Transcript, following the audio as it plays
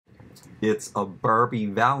It's a Barbie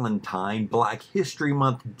Valentine Black History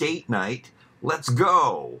Month date night. Let's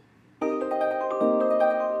go!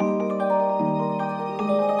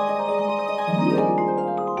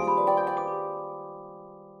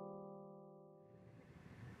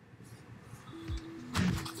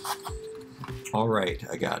 Alright,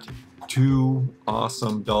 I got two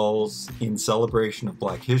awesome dolls in celebration of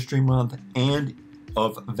Black History Month and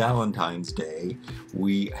of Valentine's Day.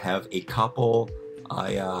 We have a couple.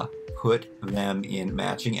 I put them in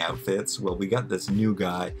matching outfits. Well, we got this new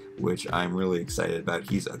guy, which I'm really excited about.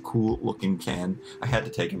 He's a cool looking Ken. I had to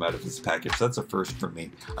take him out of his package. That's a first for me.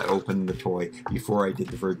 I opened the toy before I did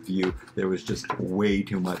the review. There was just way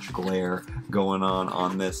too much glare going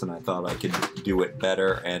on this, and I thought I could do it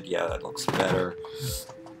better, and yeah, that looks better.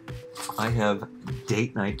 I have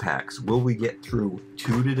date night packs. Will we get through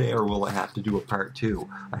two today, or will I have to do a part two?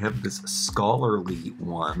 I have this scholarly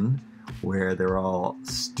one where they're all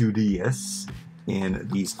studious in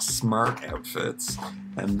these smart outfits,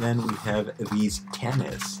 and then we have these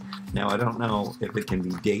tennis. Now, I don't know if it can be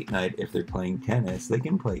date night if they're playing tennis. They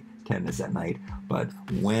can play tennis at night, but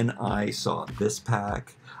when I saw this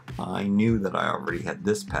pack, I knew that I already had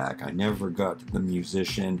this pack. I never got the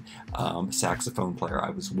musician saxophone player. I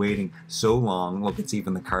was waiting so long. Look, it's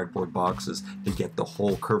even the cardboard boxes to get the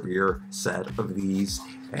whole career set of these,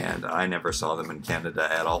 and I never saw them in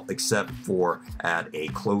Canada at all, except for at a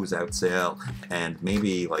closeout sale and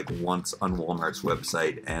maybe like once on Walmart's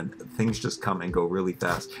website, and things just come and go really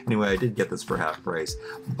fast. Anyway, I did get this for half price,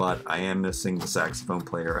 but I am missing the saxophone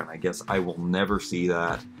player, and I guess I will never see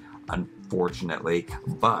that, unfortunately.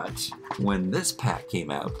 But when this pack came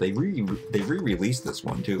out, they re-released this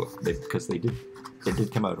one too, because it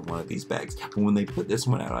did come out in one of these bags. But when they put this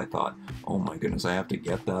one out, I thought, oh my goodness, I have to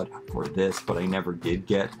get that for this, but I never did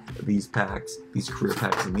get these packs, these career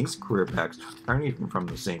packs, and these career packs aren't even from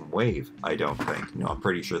the same wave, I don't think. No, I'm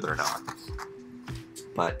pretty sure they're not.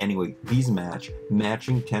 But anyway, these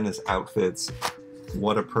matching tennis outfits.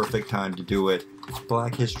 What a perfect time to do it.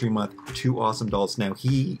 Black History Month, two awesome dolls. Now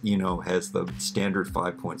he, you know, has the standard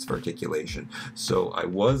 5 points of articulation. So I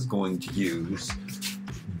was going to use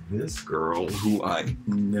this girl who I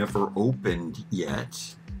never opened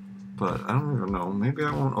yet, but I don't even know, maybe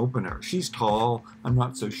I won't open her. She's tall, I'm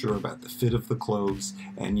not so sure about the fit of the clothes,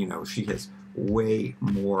 and you know, she has way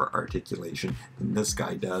more articulation than this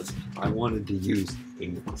guy does. I wanted to use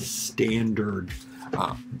a standard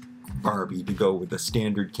Barbie to go with the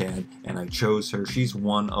standard Ken, and I chose her. She's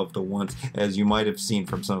one of the ones, as you might have seen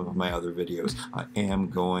from some of my other videos, I am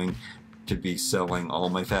going to be selling all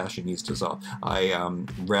my fashionistas off. I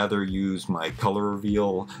rather use my color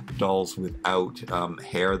reveal dolls without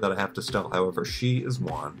hair that I have to sell. However, she is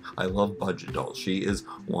one. I love budget dolls. She is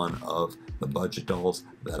one of the budget dolls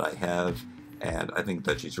that I have, and I think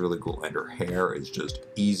that she's really cool, and her hair is just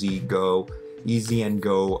easy and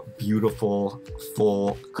go, beautiful,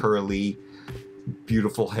 full, curly,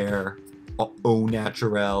 beautiful hair, au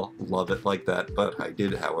naturel, love it like that. But I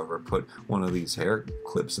did, however, put one of these hair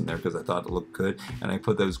clips in there because I thought it looked good, and I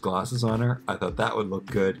put those glasses on her. I thought that would look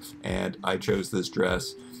good, and I chose this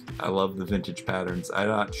dress. I love the vintage patterns. I'm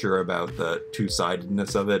not sure about the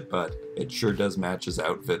two-sidedness of it, but it sure does match his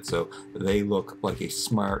outfit, so they look like a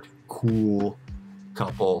smart, cool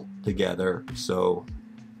couple together. So,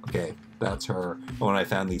 okay, that's her. When I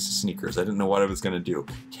found these sneakers, I didn't know what I was going to do.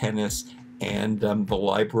 Tennis and the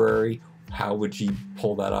library, how would she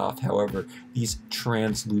pull that off? However, these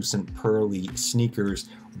translucent pearly sneakers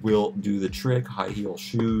will do the trick. High heel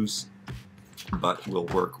shoes, but will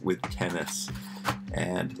work with tennis.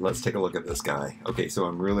 And let's take a look at this guy. Okay, so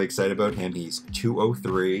I'm really excited about him. He's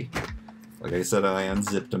 203. Like I said, I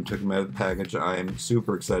unzipped him, took him out of the package. I am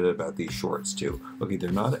super excited about these shorts too. Okay,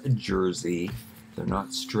 they're not a jersey. They're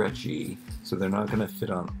not stretchy, so they're not going to fit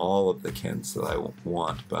on all of the Kens that I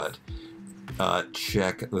want, but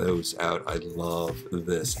check those out. I love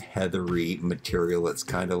this heathery material. It's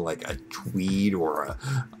kind of like a tweed or a,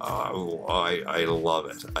 I love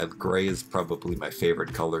it. Gray is probably my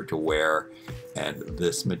favorite color to wear, and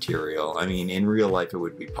this material, I mean, in real life it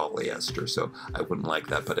would be polyester, so I wouldn't like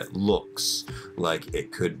that, but it looks like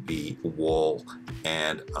it could be wool,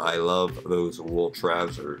 and I love those wool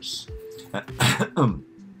trousers.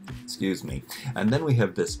 Excuse me. And then we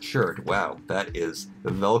have this shirt. Wow, that is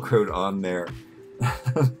velcroed on there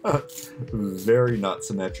very not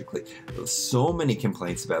symmetrically. So many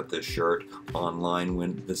complaints about this shirt online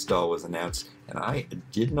when this doll was announced, and I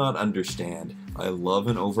did not understand. I love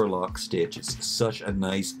an overlock stitch. It's such a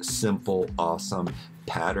nice, simple, awesome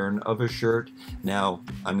pattern of a shirt. Now,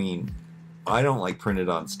 I mean, I don't like printed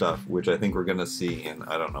on stuff, which I think we're going to see in,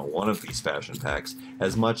 I don't know, one of these fashion packs.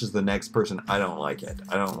 As much as the next person, I don't like it.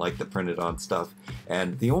 I don't like the printed on stuff.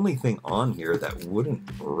 And the only thing on here that wouldn't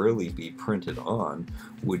really be printed on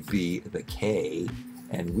would be the K.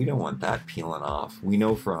 And we don't want that peeling off. We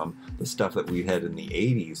know from the stuff that we had in the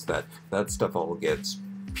 80s that that stuff all gets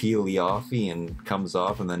peely offy and comes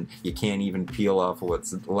off, and then you can't even peel off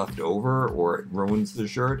what's left over, or it ruins the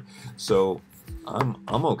shirt. So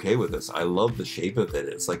I'm okay with this. I love the shape of it.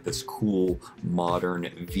 It's like this cool modern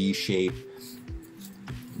V shape.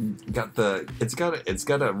 It's got a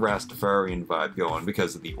Rastafarian vibe going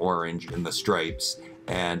because of the orange and the stripes,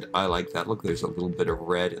 and I like that. Look, there's a little bit of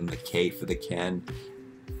red in the K for the Ken.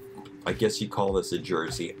 I guess you call this a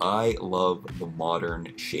jersey. I love the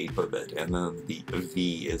modern shape of it, and then the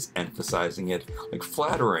V is emphasizing it, like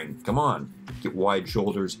flattering. Come on, get wide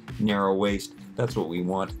shoulders, narrow waist. That's what we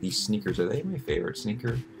want. These sneakers, are they my favorite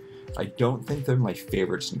sneaker? I don't think they're my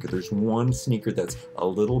favorite sneaker. There's one sneaker that's a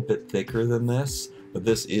little bit thicker than this, but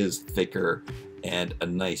this is thicker and a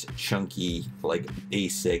nice chunky, like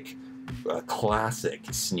basic, classic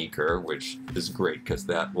sneaker, which is great because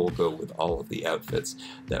that will go with all of the outfits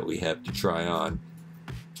that we have to try on.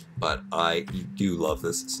 But I do love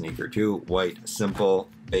this sneaker too. White, simple,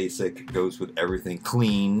 basic, goes with everything.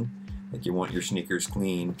 Clean, like you want your sneakers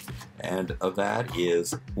clean. And that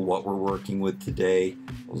is what we're working with today.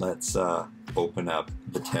 Let's open up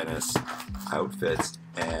the tennis outfits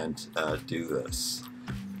and do this.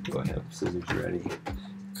 Do I have scissors ready?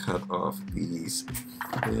 Cut off these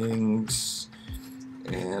things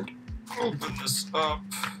and open this up.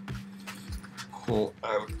 Pull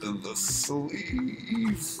out the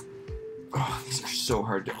sleeve. Oh, these are so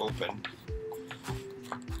hard to open.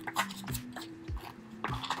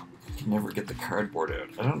 Can never get the cardboard out.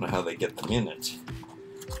 I don't know how they get them in it.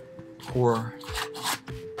 Poor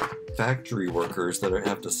factory workers that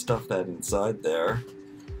have to stuff that inside there.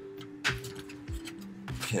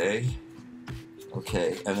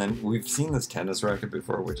 Okay, and then we've seen this tennis racket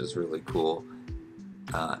before, which is really cool.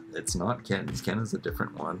 It's not Ken's. Ken is a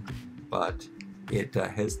different one, but it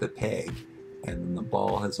has the peg, and the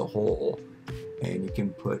ball has a hole, and you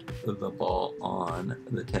can put the ball on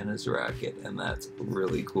the tennis racket, and that's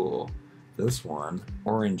really cool. This one,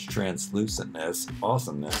 orange translucentness,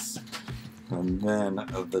 awesomeness. And then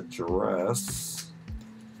the dress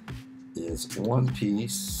is one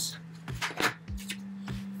piece,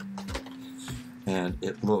 and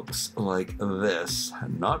it looks like this.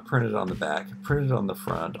 Not printed on the back, printed on the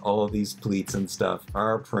front. All of these pleats and stuff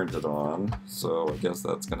are printed on, so I guess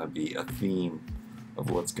that's going to be a theme of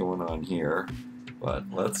what's going on here.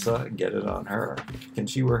 But let's get it on her. Can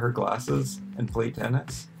she wear her glasses and play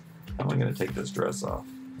tennis? How am I going to take this dress off?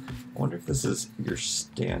 I wonder if this is your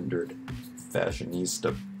standard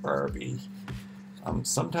fashionista Barbie.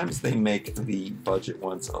 Sometimes they make the budget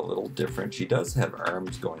ones a little different. She does have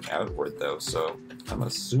arms going outward though, so I'm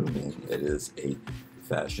assuming it is a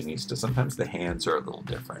fashionista. Sometimes the hands are a little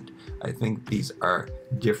different. I think these are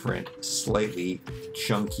different, slightly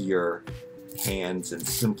chunkier hands and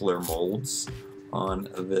simpler molds on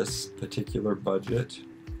this particular budget,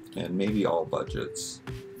 and maybe all budgets.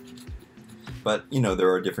 But you know,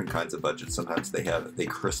 there are different kinds of budgets. Sometimes they have the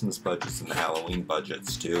Christmas budgets and the Halloween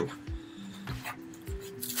budgets too.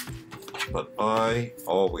 But I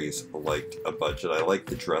always liked a budget. I like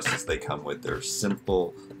the dresses they come with. They're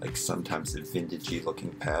simple, like sometimes vintagey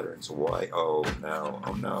looking patterns. Why? Oh no,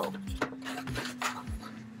 oh no.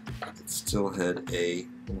 It still had a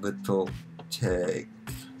little tag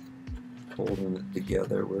holding it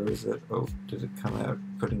together. Where is it? Oh, did it come out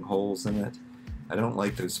putting holes in it? I don't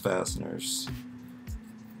like those fasteners.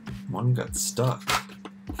 One got stuck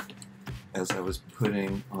as I was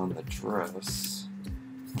putting on the dress.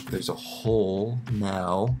 There's a hole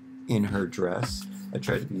now in her dress. I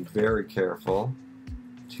tried to be very careful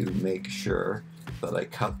to make sure that I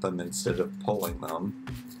cut them instead of pulling them.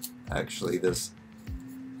 Actually, this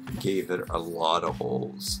gave it a lot of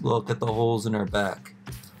holes. Look at the holes in her back.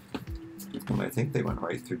 And I think they went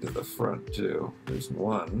right through to the front too. There's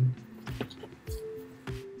one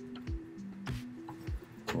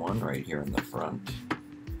right here in the front.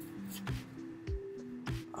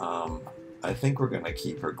 I think we're going to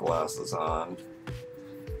keep her glasses on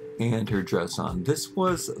and her dress on. This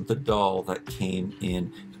was the doll that came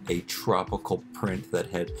in a tropical print that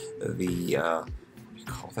had the, what do you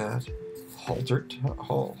call that? Halter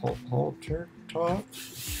top?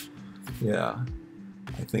 Yeah,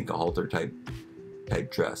 I think a halter type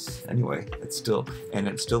dress. Anyway, it still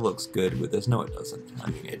looks good with this. No, it doesn't. I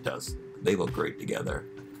mean, it does. They look great together.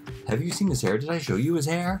 Have you seen his hair? Did I show you his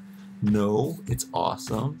hair? No, it's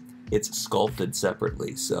awesome. it's sculpted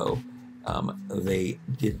separately, so they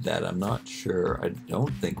did that. I'm not sure. I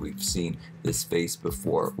don't think we've seen this face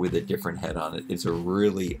before with a different head on it. It's a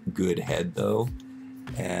really good head, though.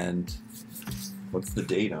 And what's the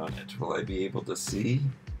date on it? Will I be able to see?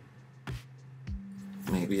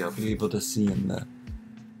 Maybe I'll be able to see in the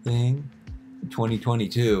thing.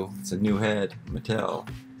 2022. It's a new head. Mattel.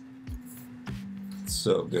 It's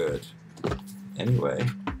so good. Anyway,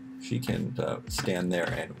 she can stand there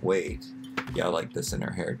and wait. Yeah, I like this in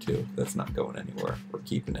her hair too. That's not going anywhere. We're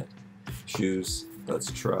keeping it. Shoes.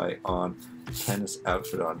 Let's try on tennis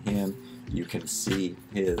outfit on him. You can see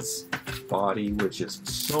his body, which is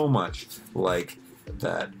so much like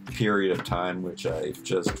that period of time, which I've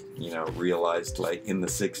just, realized, like in the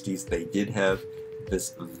 60s, they did have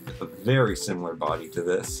this very similar body to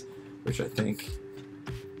this, which I think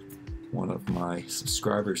one of my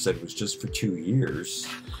subscribers said was just for 2 years,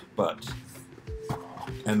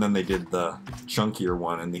 and then they did the chunkier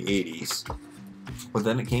one in the 80s, but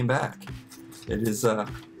then it came back. It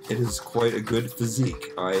is quite a good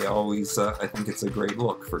physique. I think it's a great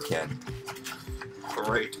look for Ken. All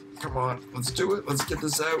right, come on, let's do it. Let's get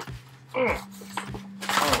this out.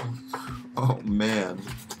 Oh man.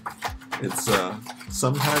 It's,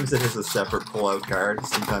 sometimes it is a separate pull-out card,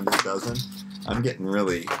 sometimes it doesn't. I'm getting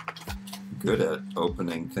really good at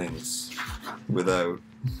opening things without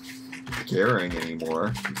caring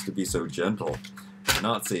anymore. It used to be so gentle. I'm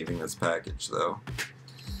not saving this package, though.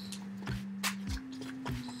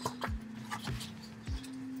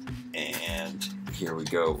 And here we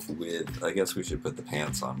go with, I guess we should put the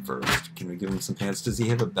pants on first. Can we give him some pants? Does he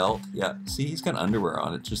have a belt? Yeah, see, he's got underwear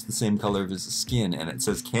on. It's just the same color of his skin, and it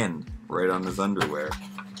says Ken right on his underwear.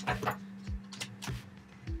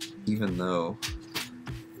 Even though,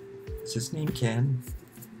 is his name Ken?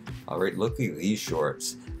 Alright, look at these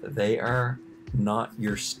shorts. They are not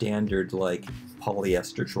your standard, like,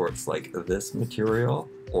 polyester shorts like this material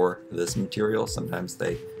or this material. Sometimes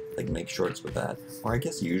they make shorts with that, or I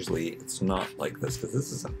guess usually it's not like this, because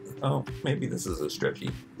this isn't. Oh, maybe this is a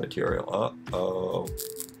stretchy material.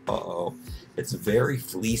 It's very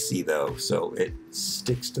fleecy though, so it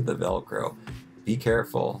sticks to the Velcro. Be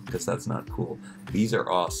careful, because that's not cool. These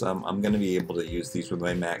are awesome. I'm going to be able to use these with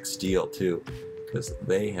my Max Steel too, because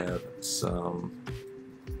they have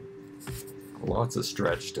lots of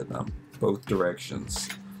stretch to them, both directions.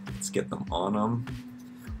 Let's get them on them.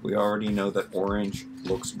 We already know that orange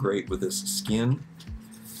looks great with this skin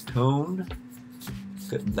tone.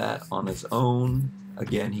 Get that on his own.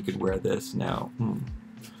 Again, he could wear this now.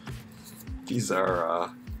 These are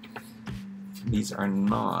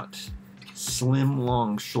not slim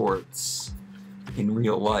long shorts in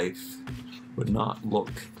real life. Would not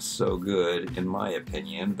look so good in my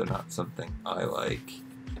opinion. They're not something I like,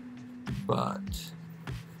 but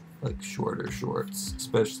like shorter shorts,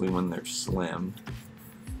 especially when they're slim.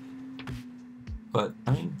 But,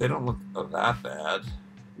 I mean, they don't look that bad,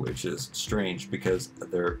 which is strange because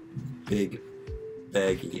they're big,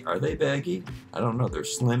 baggy. Are they baggy? I don't know. They're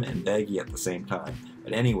slim and baggy at the same time.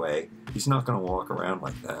 But anyway, he's not going to walk around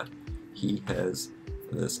like that. He has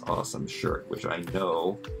this awesome shirt, which I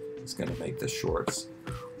know is going to make the shorts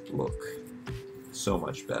look so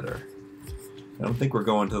much better. I don't think we're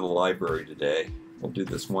going to the library today. We'll do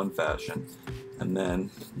this one fashion, and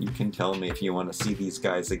then you can tell me if you want to see these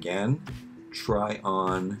guys again. Try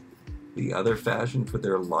on the other fashion for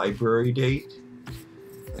their library date.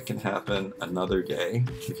 That can happen another day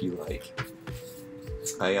if you like.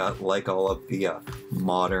 I like all of the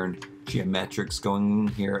modern geometrics going in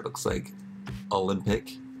here. It looks like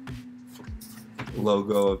Olympic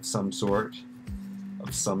logo of some sort,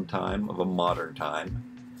 of some time, of a modern time,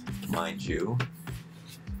 mind you.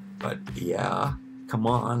 But yeah, come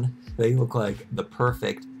on. They look like the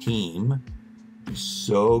perfect team.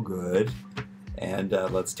 So good. And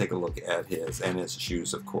let's take a look at his, and his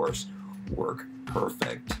shoes, of course, work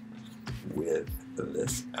perfect with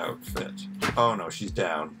this outfit. Oh no, she's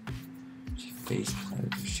down. She face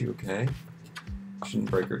planted. Is she okay? Shouldn't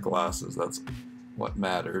break her glasses. That's what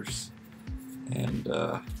matters. And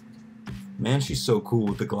man, she's so cool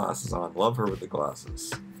with the glasses on. Love her with the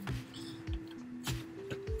glasses.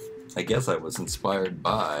 I guess I was inspired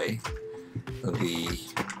by the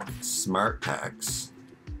Smart Packs,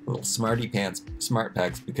 little Smarty Pants Smart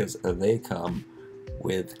Packs, because they come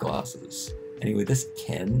with glasses. Anyway, this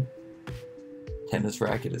Ken tennis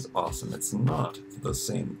racket is awesome. It's not the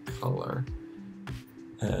same color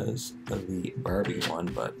as the Barbie one,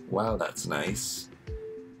 but wow, that's nice.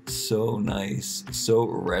 So nice, so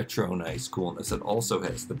retro nice coolness. It also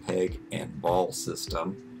has the peg and ball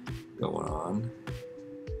system going on.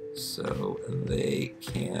 so they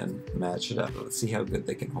can match it up. Let's see how good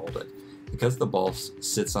they can hold it. Because the ball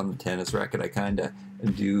sits on the tennis racket, I kind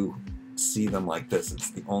of do see them like this.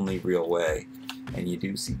 It's the only real way. And you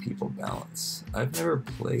do see people balance. I've never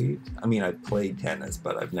played, I mean, I've played tennis,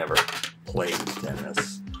 but I've never played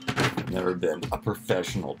tennis. I've never been a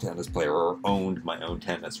professional tennis player or owned my own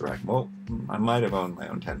tennis racket. Well, I might have owned my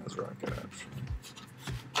own tennis racket,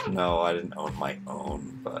 actually. No, I didn't own my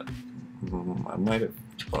own, but I might have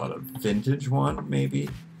bought a vintage one, maybe,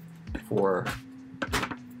 for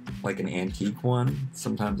like an antique one.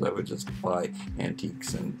 Sometimes I would just buy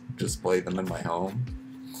antiques and display them in my home.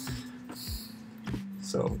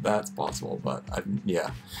 So that's possible, but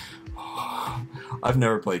I've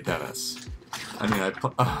never played tennis. I mean,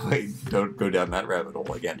 don't go down that rabbit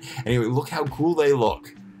hole again. Anyway, look how cool they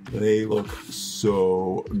look. They look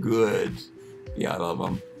so good. Yeah, I love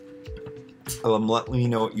them. Let me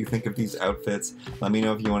know what you think of these outfits. Let me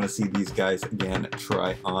know if you want to see these guys again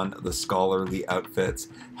try on the scholarly outfits.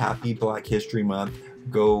 Happy Black History Month.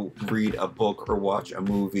 Go read a book or watch a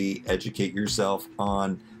movie. Educate yourself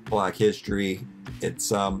on Black history.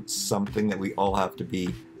 It's something that we all have to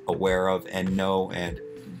be aware of and know, and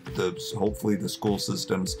hopefully the school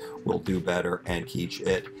systems will do better and teach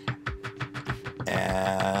it.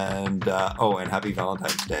 And oh, and happy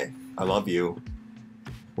Valentine's Day. I love you.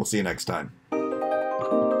 We'll see you next time.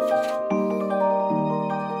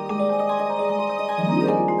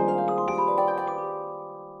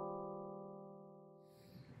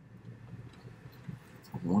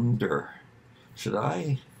 I wonder, should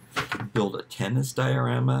I build a tennis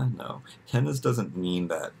diorama? No, tennis doesn't mean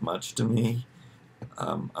that much to me.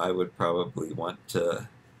 I would probably want to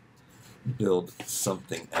build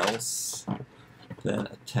something else than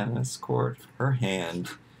a tennis court. Her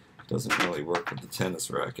hand doesn't really work with the tennis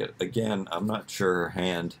racket. Again, I'm not sure her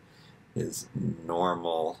hand is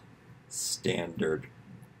normal, standard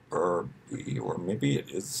Barbie, or maybe it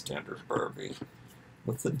is standard Barbie.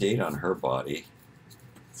 What's the date on her body?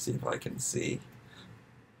 Let's see if I can see.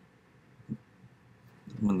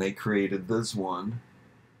 When they created this one,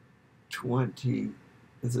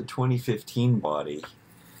 it's a 2015 body.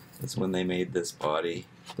 That's when they made this body.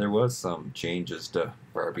 There was some changes to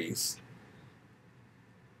Barbie's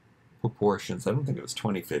proportions. I don't think it was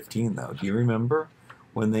 2015 though. Do you remember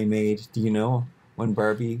when they made, do you know when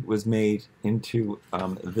Barbie was made into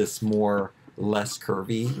this less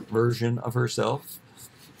curvy version of herself?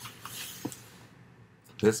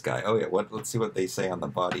 This guy, oh yeah, let's see what they say on the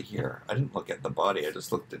body here. I didn't look at the body, I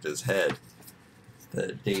just looked at his head.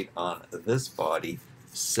 The date on this body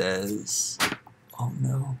says, oh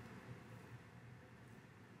no,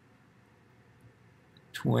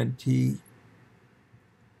 20,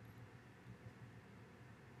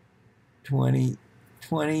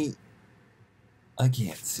 I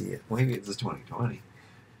can't see it. Maybe it's 2020.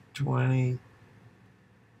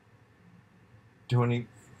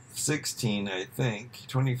 2016, I think.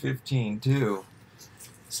 2015 too.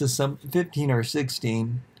 So some 15 or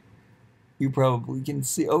 16. You probably can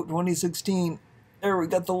see. Oh, 2016. There, we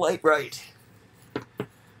got the light right.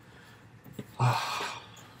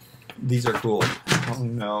 These are cool. Oh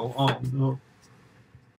no. Oh no.